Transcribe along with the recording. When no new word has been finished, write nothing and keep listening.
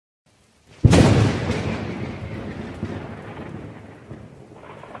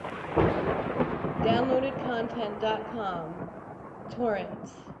DownloadedContent.com.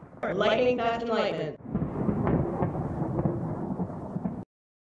 Torrents. Lightning fast enlightenment.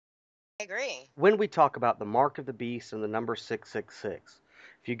 I agree. When we talk about the mark of the beast and the number 666,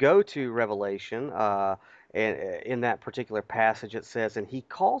 if you go to Revelation, and in that particular passage it says, "And he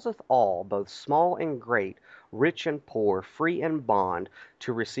causeth all, both small and great, rich and poor, free and bond,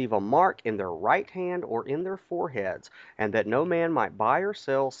 to receive a mark in their right hand or in their foreheads, and that no man might buy or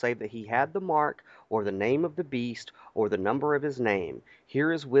sell, save that he had the mark, or the name of the beast, or the number of his name.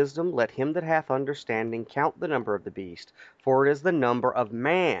 Here is wisdom. Let him that hath understanding count the number of the beast, for it is the number of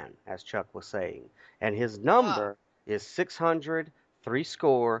man," as Chuck was saying, "and his number is 600,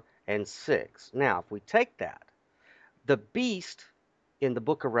 threescore, and six." Now, if we take that, the beast in the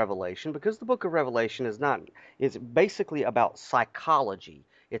book of Revelation, because the book of Revelation is basically about psychology.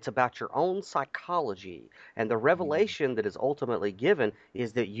 It's about your own psychology, and the revelation that is ultimately given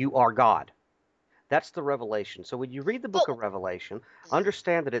is that you are God. That's the revelation. So when you read the book of Revelation,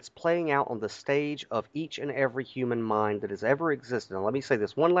 understand that it's playing out on the stage of each and every human mind that has ever existed. Now, let me say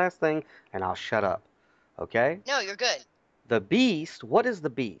this one last thing, and I'll shut up. Okay? No, you're good. The beast, what is the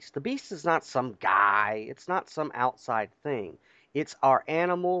beast? The beast is not some guy. It's not some outside thing. It's our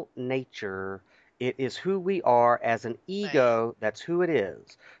animal nature. It is who we are as an ego. That's who it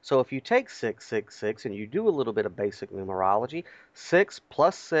is. So if you take 666 and you do a little bit of basic numerology, 6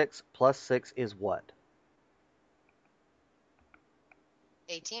 plus 6 plus 6 is what?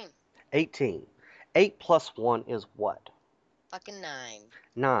 18. 18. 8 plus 1 is what? Fucking 9.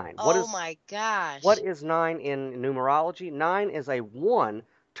 9. Oh my gosh. What is 9 in numerology? 9 is a 1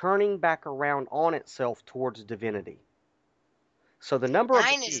 turning back around on itself towards divinity. So the number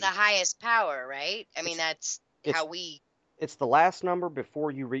 9 is the highest power, right? I mean, that's how we... It's the last number before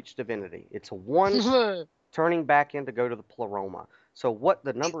you reach divinity. It's a 1 turning back in to go to the pleroma. So what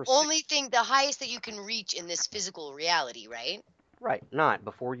the number... the highest that you can reach in this physical reality, right? Right, 9,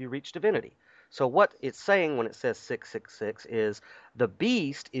 before you reach divinity. So what it's saying when it says 666 is the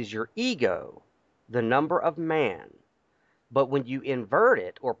beast is your ego, the number of man. But when you invert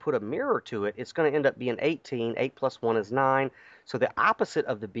it or put a mirror to it, it's going to end up being 18. 8 plus 1 is 9. So the opposite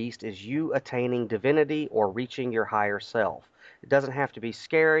of the beast is you attaining divinity or reaching your higher self. It doesn't have to be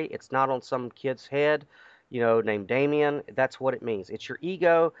scary. It's not on some kid's head, named Damien. That's what it means. It's your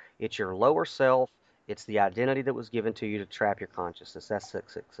ego. It's your lower self. It's the identity that was given to you to trap your consciousness. That's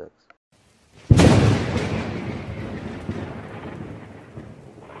 666.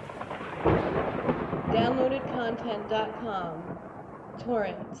 DownloadedContent.com.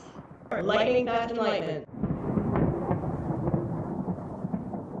 Torrents. Lightning fast enlightenment.